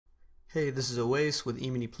Hey, this is Oase with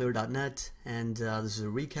eMiniPlayer.net, and this is a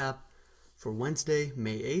recap for Wednesday,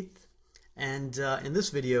 May 8th. And in this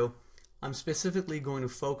video, I'm specifically going to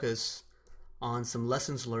focus on some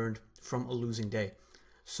lessons learned from a losing day.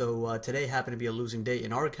 So today happened to be a losing day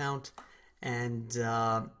in our account, and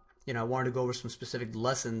I wanted to go over some specific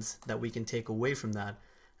lessons that we can take away from that,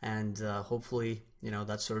 and hopefully,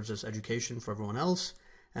 that serves as education for everyone else,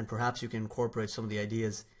 and perhaps you can incorporate some of the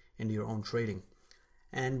ideas into your own trading.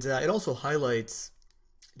 And it also highlights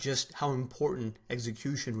just how important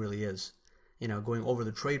execution really is. Going over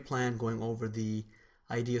the trade plan, going over the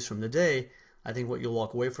ideas from the day, I think what you'll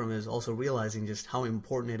walk away from is also realizing just how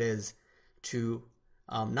important it is to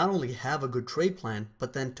not only have a good trade plan,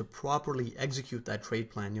 but then to properly execute that trade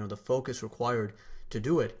plan, the focus required to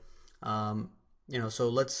do it. So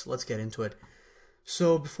let's get into it.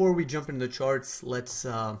 So before we jump into the charts, let's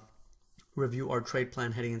review our trade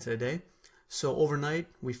plan heading into the day. So overnight,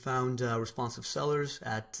 we found responsive sellers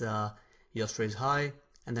at yesterday's high,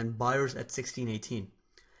 and then buyers at 1618.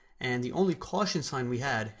 And the only caution sign we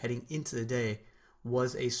had heading into the day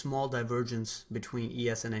was a small divergence between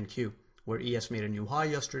ES and NQ, where ES made a new high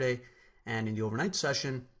yesterday and in the overnight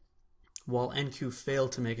session, while NQ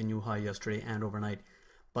failed to make a new high yesterday and overnight.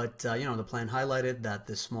 But the plan highlighted that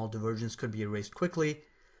this small divergence could be erased quickly,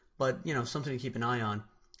 but something to keep an eye on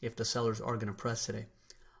if the sellers are going to press today.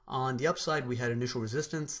 On the upside, we had initial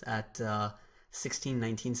resistance at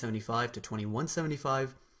 1619.75 to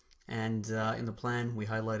 21.75, and in the plan we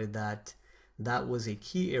highlighted that that was a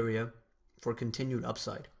key area for continued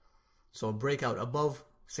upside. So a breakout above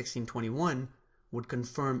 1621 would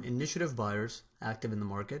confirm initiative buyers active in the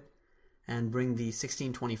market and bring the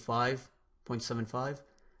 1625.75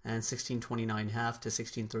 and 1629.5 to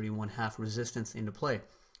 1631.5 resistance into play.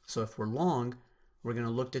 So if we're long, we're going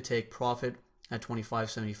to look to take profit at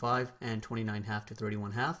 25.75 and 29.5 to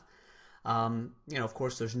 31.5. Of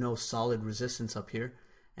course, there's no solid resistance up here,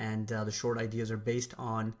 and the short ideas are based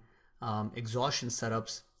on exhaustion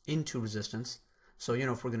setups into resistance. So,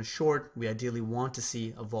 if we're going to short, we ideally want to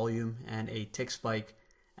see a volume and a tick spike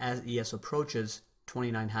as ES approaches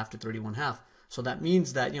 29.5 to 31.5. So that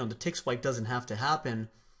means that, the tick spike doesn't have to happen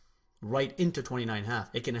right into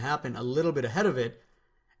 29.5. It can happen a little bit ahead of it,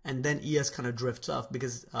 and then ES kind of drifts off,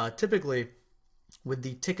 because typically, with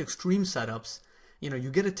the tick extreme setups,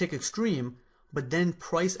 you get a tick extreme, but then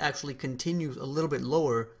price actually continues a little bit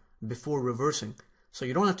lower before reversing. So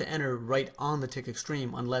you don't have to enter right on the tick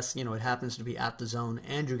extreme unless, it happens to be at the zone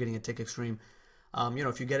and you're getting a tick extreme.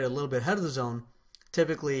 If you get it a little bit ahead of the zone,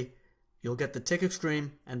 typically you'll get the tick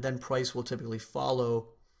extreme, and then price will typically follow,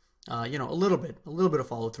 a little bit of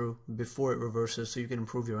follow through before it reverses, so you can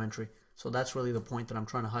improve your entry. So that's really the point that I'm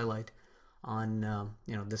trying to highlight on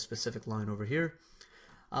this specific line over here.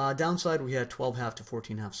 Downside, we had 12.5 to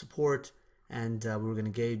 14.5 support, and we were going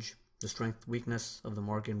to gauge the strength weakness of the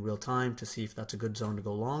market in real time to see if that's a good zone to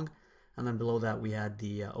go long. And then below that, we had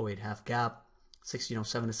the 08.5 gap,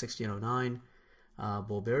 1607 to 1609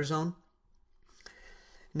 bull bear zone.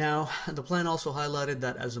 Now, the plan also highlighted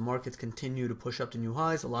that as the markets continue to push up to new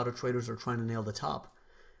highs, a lot of traders are trying to nail the top.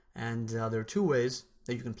 And there are two ways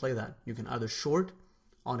that you can play that. You can either short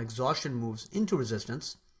on exhaustion moves into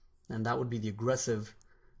resistance, and that would be the aggressive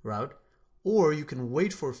route, or you can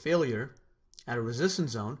wait for failure at a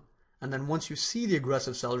resistance zone, and then once you see the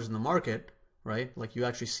aggressive sellers in the market, right, like you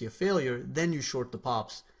actually see a failure, then you short the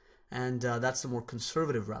pops, and that's the more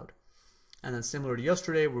conservative route. And then similar to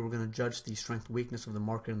yesterday, we were going to judge the strength weakness of the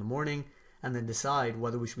market in the morning and then decide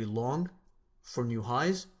whether we should be long for new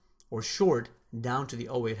highs or short down to the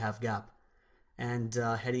 08.5 gap. And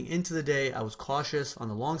heading into the day, I was cautious on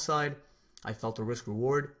the long side. I felt the risk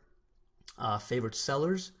reward favored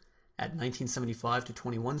sellers at 1975 to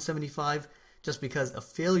 21.75, just because a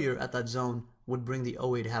failure at that zone would bring the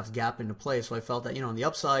 08.5 gap into play. So I felt that, on the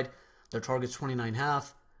upside, their target's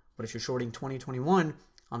 29.5, but if you're shorting 2021,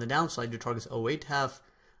 on the downside, your target's 08.5,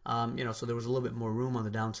 so there was a little bit more room on the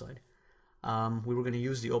downside. We were going to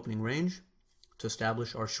use the opening range to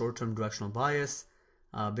establish our short-term directional bias.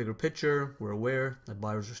 Bigger picture, we're aware that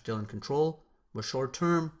buyers are still in control, but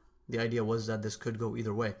short-term, the idea was that this could go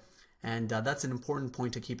either way. And that's an important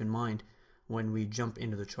point to keep in mind when we jump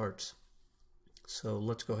into the charts. So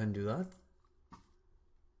let's go ahead and do that.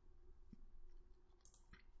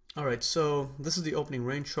 All right, so this is the opening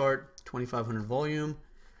range chart, 2500 volume.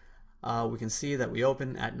 We can see that we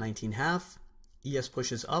open at 19.5. ES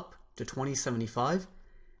pushes up to 20.75,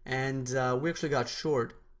 and we actually got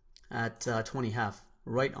short at 20.5.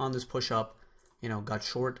 Right on this push up, got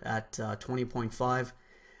short at 20.5,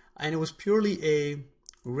 and it was purely a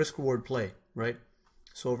risk reward play, right?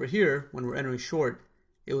 So over here, when we're entering short,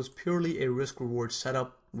 It was purely a risk reward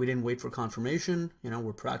setup. We didn't wait for confirmation.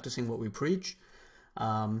 We're practicing what we preach.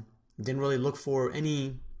 Didn't really look for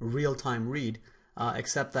any real-time read,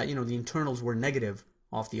 except that, the internals were negative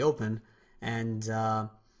off the open, and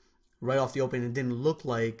right off the open, it didn't look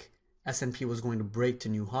like S&P was going to break to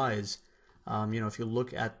new highs. If you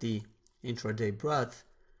look at the intraday breadth,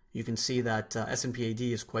 you can see that S&P AD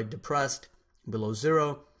is quite depressed, below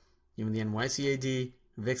zero. Even the NYSE AD,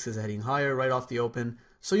 VIX is heading higher right off the open.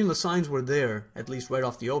 So, the signs were there, at least right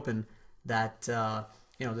off the open, that,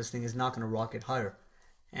 this thing is not going to rocket higher.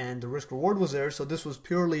 And the risk reward was there, so this was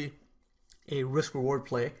purely a risk reward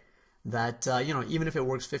play that, even if it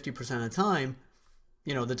works 50% of the time,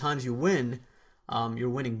 the times you win, you're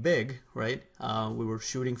winning big, right? We were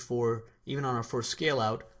shooting for, even on our first scale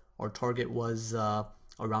out, our target was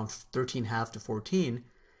around 13.5 to 14,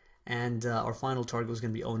 and our final target was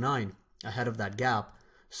going to be 09, ahead of that gap.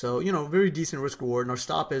 So, very decent risk reward, and our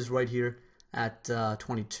stop is right here at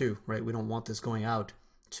 22, right? We don't want this going out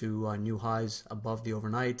to new highs above the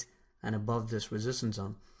overnight and above this resistance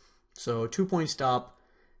zone. So 2-point stop,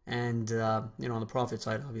 and on the profit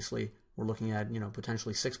side, obviously, we're looking at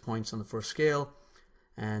potentially 6 points on the first scale,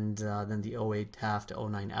 and then the 08 half to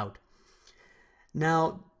 09 out.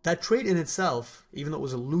 Now, that trade in itself, even though it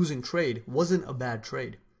was a losing trade, wasn't a bad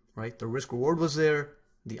trade, right? The risk reward was there,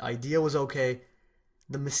 the idea was okay.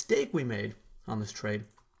 The mistake we made on this trade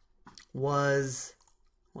was,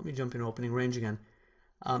 let me jump in opening range again.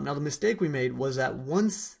 Now the mistake we made was that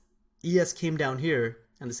once ES came down here,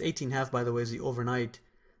 and this 18.5, by the way, is the overnight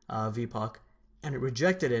VPOC, and it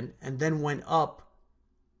rejected it and then went up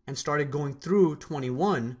and started going through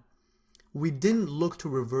 21, we didn't look to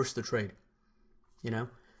reverse the trade.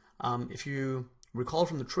 If you recall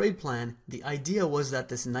from the trade plan, the idea was that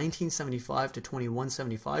this 1975 to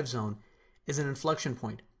 2175 zone is an inflection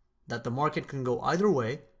point, that the market can go either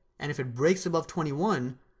way, and if it breaks above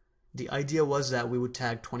 21, the idea was that we would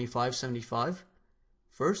tag 25.75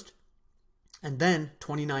 first, and then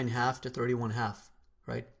 29.5 to 31.5,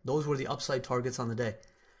 right? Those were the upside targets on the day.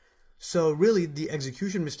 So really, the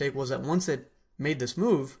execution mistake was that once it made this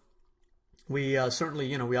move, we certainly,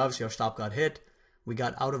 we obviously, our stop got hit, we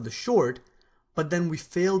got out of the short, but then we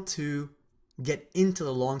failed to get into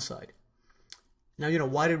the long side. Now,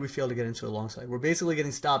 why did we fail to get into the long side? We're basically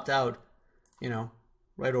getting stopped out,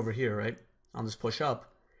 right over here, right, on this push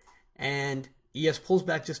up. And ES pulls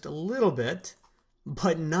back just a little bit,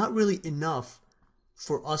 but not really enough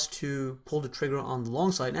for us to pull the trigger on the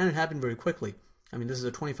long side. And it happened very quickly. I mean, this is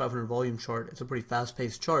a 2500 volume chart. It's a pretty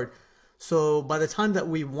fast-paced chart. So by the time that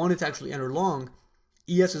we wanted to actually enter long,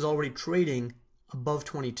 ES is already trading above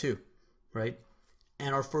 22, right?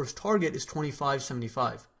 And our first target is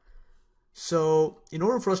 25.75. So in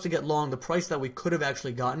order for us to get long, the price that we could have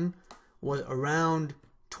actually gotten was around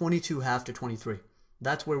 22.5 to 23.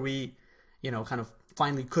 That's where we, kind of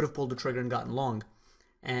finally could have pulled the trigger and gotten long.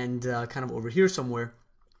 And kind of over here somewhere.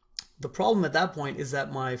 The problem at that point is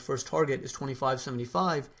that my first target is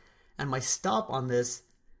 25.75, and my stop on this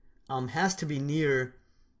has to be near,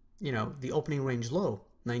 the opening range low,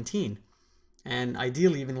 19. And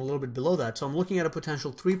ideally even a little bit below that. So I'm looking at a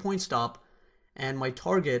potential 3-point stop, and my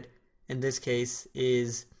target in this case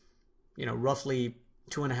is, roughly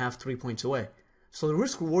 2.5, 3 points away. So the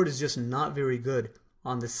risk reward is just not very good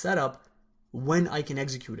on this setup when I can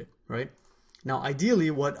execute it, right? Now,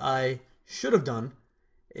 ideally, what I should have done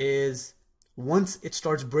is once it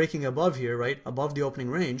starts breaking above here, right, above the opening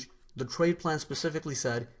range, the trade plan specifically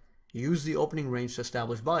said, use the opening range to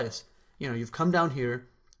establish bias. You've come down here,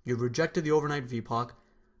 you've rejected the overnight VPOC,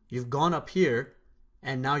 you've gone up here,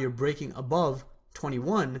 and now you're breaking above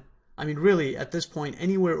 21. I mean, really, at this point,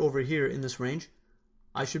 anywhere over here in this range,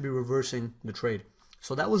 I should be reversing the trade.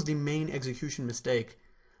 So that was the main execution mistake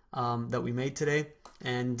that we made today,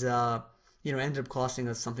 and ended up costing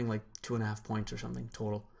us something like 2.5 points or something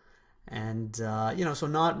total. And so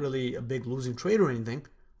not really a big losing trade or anything,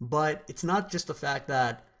 but it's not just the fact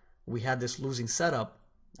that we had this losing setup.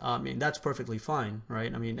 I mean, that's perfectly fine,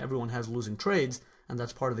 right? I mean, everyone has losing trades, and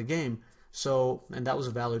that's part of the game. So, and that was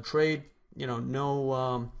a valid trade,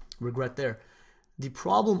 no regret there. The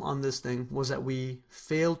problem on this thing was that we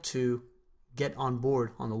failed to get on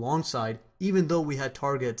board on the long side, even though we had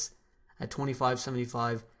targets at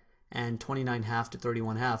 25.75 and 29.5 to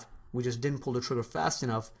 31.5. We just didn't pull the trigger fast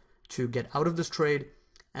enough to get out of this trade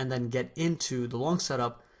and then get into the long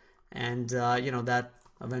setup, and that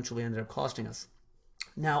eventually ended up costing us.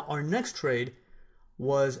 Now, our next trade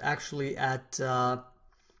was actually at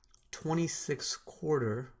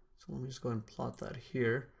 26.25. So let me just go ahead and plot that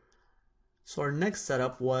here. So our next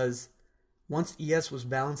setup was once ES was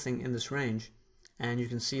balancing in this range, and you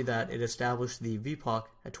can see that it established the VPOC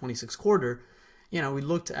at 26.25. You know, we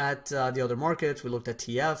looked at the other markets, we looked at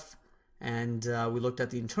TF, and we looked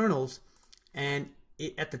at the internals, and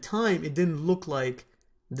at the time it didn't look like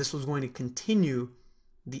this was going to continue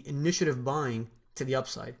the initiative buying to the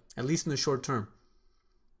upside, at least in the short term.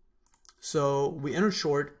 So we entered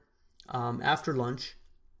short after lunch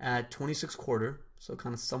at 26.25, so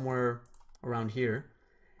kind of somewhere around here,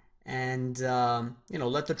 and you know,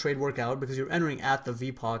 let the trade work out, because you're entering at the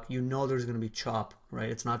VPOC. You know there's going to be chop, right?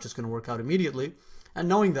 It's not just going to work out immediately, and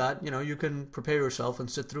knowing that, you know, you can prepare yourself and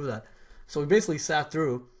sit through that. So we basically sat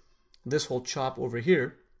through this whole chop over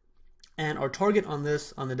here, and our target on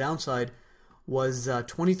this, on the downside, was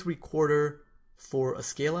 23.25 for a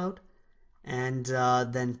scale out, and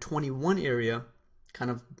then 21 area, kind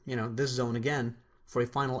of, you know, this zone again, for a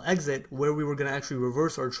final exit, where we were going to actually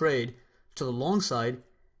reverse our trade to the long side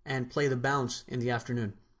and play the bounce in the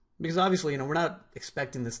afternoon. Because obviously, you know, we're not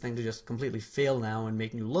expecting this thing to just completely fail now and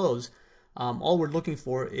make new lows. All we're looking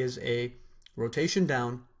for is a rotation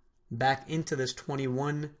down back into this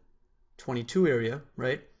 21, 22 area,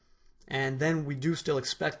 right? And then we do still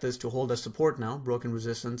expect this to hold as support now, broken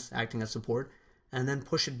resistance acting as support, and then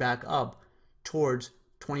push it back up towards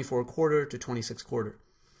 24.25 to 26.25.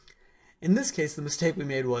 In this case, the mistake we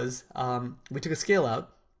made was we took a scale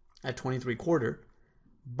out at 23.25,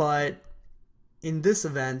 but in this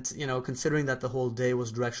event, you know, considering that the whole day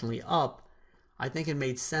was directionally up, I think it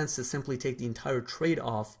made sense to simply take the entire trade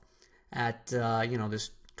off at you know,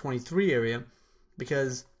 this 23 area,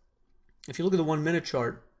 because if you look at the 1 minute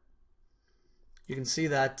chart, you can see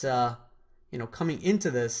that you know, coming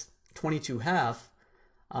into this 22.5,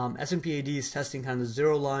 S&P AD is testing kind of the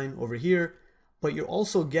zero line over here, but you're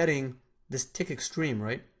also getting this tick extreme,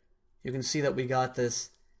 right? You can see that we got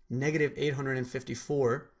this negative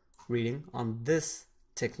 854 reading on this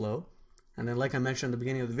tick low, and then like I mentioned at the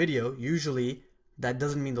beginning of the video, usually that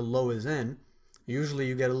doesn't mean the low is in. Usually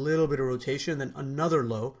you get a little bit of rotation, then another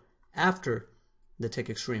low after the tick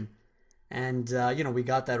extreme, and you know, we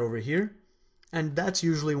got that over here, and that's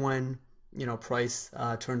usually when, you know, price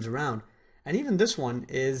turns around. And even this one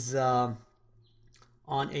is on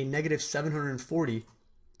a negative 740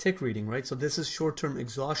 tick reading, right? So this is short-term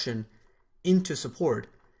exhaustion into support,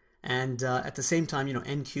 and at the same time, you know,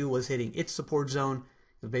 NQ was hitting its support zone.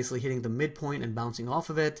 It was basically hitting the midpoint and bouncing off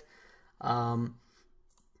of it.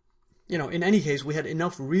 You know, in any case, we had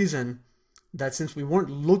enough reason that since we weren't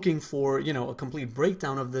looking for, you know, a complete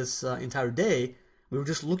breakdown of this entire day, we were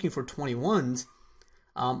just looking for 21s.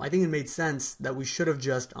 I think it made sense that we should have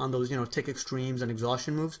just, on those, you know, tick extremes and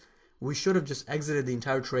exhaustion moves, we should have just exited the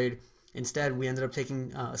entire trade. Instead, we ended up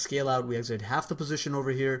taking a scale out. We exited half the position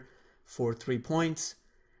over here for 3 points,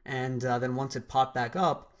 and then once it popped back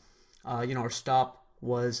up, you know, our stop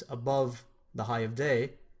was above the high of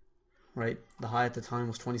day, right? The high at the time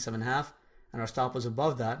was 27.5, and our stop was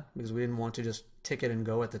above that because we didn't want to just tick it and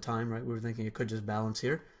go at the time, right? We were thinking it could just balance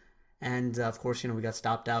here, and of course, you know, we got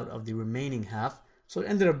stopped out of the remaining half. So it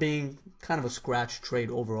ended up being kind of a scratch trade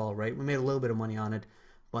overall, right? We made a little bit of money on it,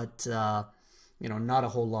 but you know, not a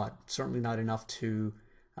whole lot. Certainly not enough to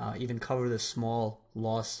even cover this small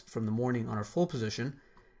loss from the morning on our full position.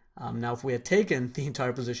 Now, if we had taken the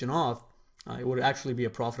entire position off, it would actually be a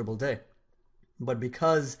profitable day. But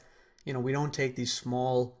because, you know, we don't take these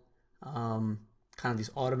small, kind of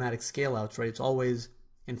these automatic scale outs, right? It's always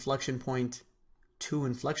inflection point to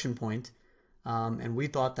inflection point. And we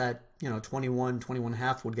thought that, you know,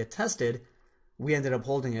 21.5 would get tested. We ended up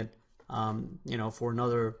holding it, you know, for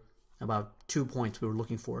another about 2 points we were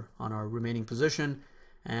looking for on our remaining position,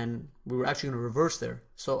 and we were actually going to reverse there.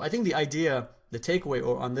 So I think the idea, the takeaway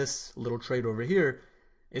or on this little trade over here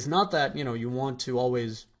is not that, you know, you want to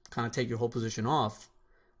always kind of take your whole position off,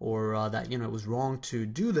 or that, you know, it was wrong to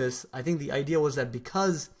do this. I think the idea was that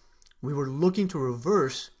because we were looking to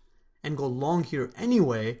reverse and go long here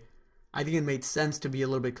anyway, I think it made sense to be a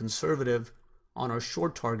little bit conservative on our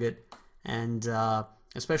short target, and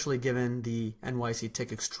especially given the NYC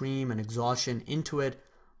tick extreme and exhaustion into it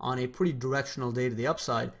on a pretty directional day to the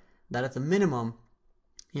upside, that at the minimum,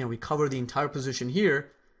 you know, we cover the entire position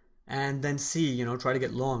here and then see, you know, try to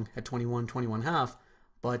get long at 21.5,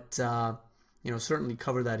 but you know, certainly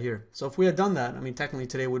cover that here. So if we had done that, I mean, technically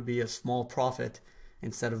today would be a small profit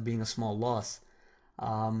instead of being a small loss.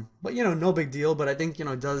 But you know, no big deal. But I think, you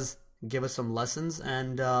know, it does give us some lessons,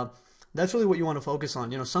 and that's really what you want to focus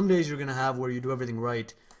on. You know, some days you're going to have where you do everything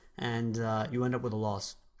right and you end up with a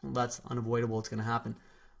loss. Well, that's unavoidable. It's going to happen.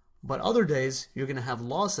 But other days you're going to have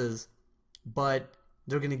losses, but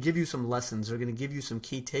they're going to give you some lessons. They're going to give you some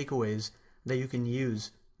key takeaways that you can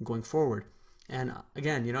use going forward. And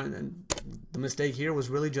again, the mistake here was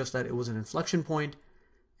really just that it was an inflection point,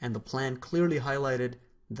 and the plan clearly highlighted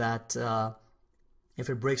that if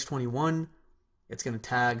it breaks 21, it's going to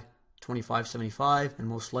tag 25.75 and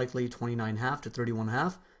most likely 29.5 to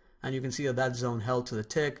 31.5. And you can see that that zone held to the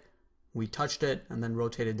tick. We touched it and then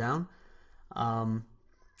rotated down.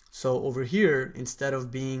 So over here, instead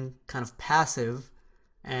of being kind of passive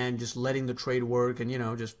and just letting the trade work and,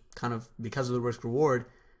 just kind of because of the risk reward,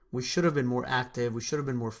 we should have been more active. We should have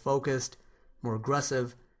been more focused, more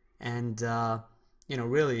aggressive. And,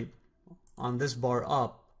 really on this bar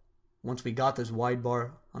up, once we got this wide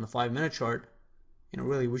bar on the 5-minute chart,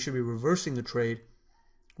 really we should be reversing the trade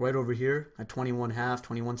right over here at 21.5,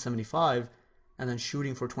 21.75, and then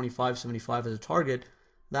shooting for 25.75 as a target.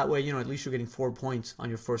 That way, at least you're getting 4 points on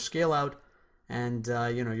your first scale out, and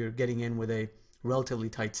you're getting in with a relatively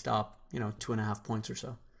tight stop, 2.5 points or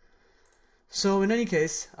so. So in any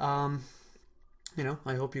case, I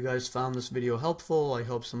hope you guys found this video helpful. I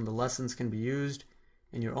hope some of the lessons can be used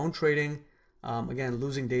in your own trading. Again,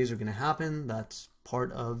 losing days are going to happen. That's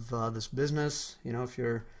part of this business.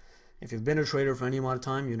 If you've been a trader for any amount of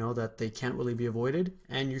time, you know that they can't really be avoided,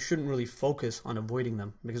 and you shouldn't really focus on avoiding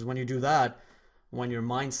them, because when you do that, when your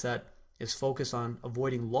mindset is focused on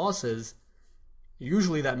avoiding losses,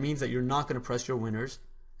 usually that means that you're not going to press your winners,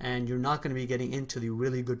 and you're not going to be getting into the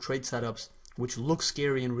really good trade setups, which look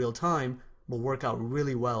scary in real time, but work out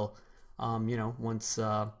really well, once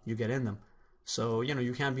you get in them. So,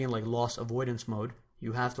 you can't be in like loss avoidance mode.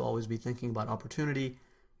 You have to always be thinking about opportunity,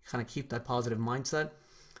 kind of keep that positive mindset.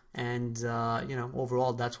 And,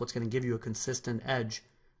 overall, that's what's going to give you a consistent edge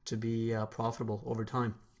to be profitable over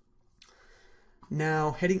time.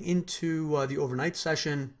 Now, heading into the overnight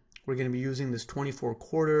session, we're going to be using this 24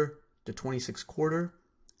 quarter to 26 quarter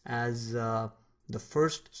as the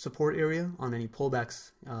first support area on any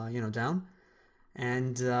pullbacks, down.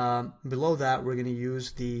 And below that, we're going to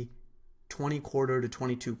use the 20 quarter to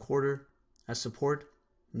 22 quarter as support,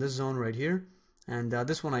 this zone right here. And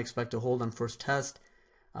this one I expect to hold on first test,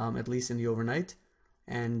 at least in the overnight.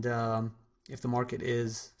 And if the market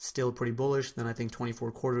is still pretty bullish, then I think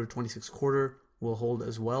 24 quarter to 26 quarter will hold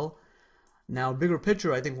as well. Now, bigger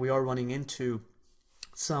picture, I think we are running into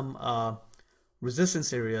some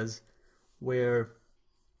resistance areas where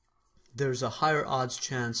there's a higher odds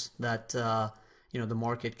chance that the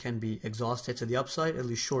market can be exhausted to the upside, at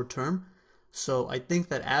least short term. So I think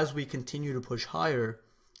that as we continue to push higher,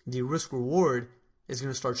 the risk reward is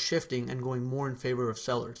going to start shifting and going more in favor of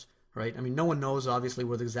sellers, right? I mean, no one knows obviously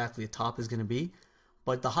where exactly the top is going to be,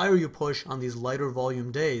 but the higher you push on these lighter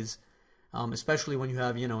volume days, especially when you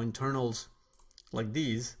have internals like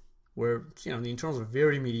these, where the internals are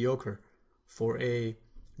very mediocre for a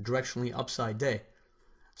directionally upside day.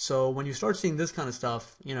 So when you start seeing this kind of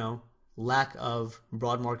stuff, lack of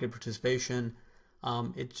broad market participation,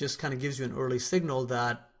 it just kind of gives you an early signal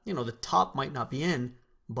that the top might not be in,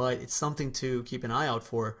 but it's something to keep an eye out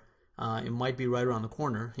for. It might be right around the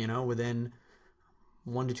corner, within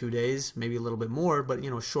 1 to 2 days, maybe a little bit more. But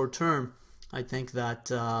short term, I think that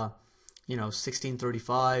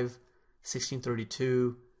 1635,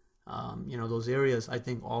 1632, those areas I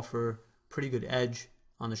think offer pretty good edge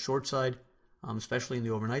on the short side, especially in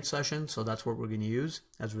the overnight session. So that's what we're going to use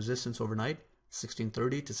as resistance overnight,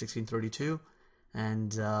 1630 to 1632,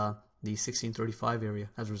 and the 1635 area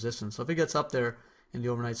as resistance. So if it gets up there in the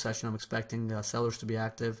overnight session, I'm expecting sellers to be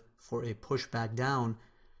active for a push back down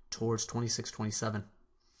towards 26.27.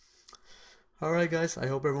 All right, guys, I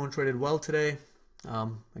hope everyone traded well today.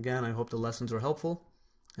 Again, I hope the lessons are helpful,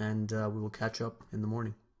 and we will catch up in the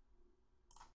morning.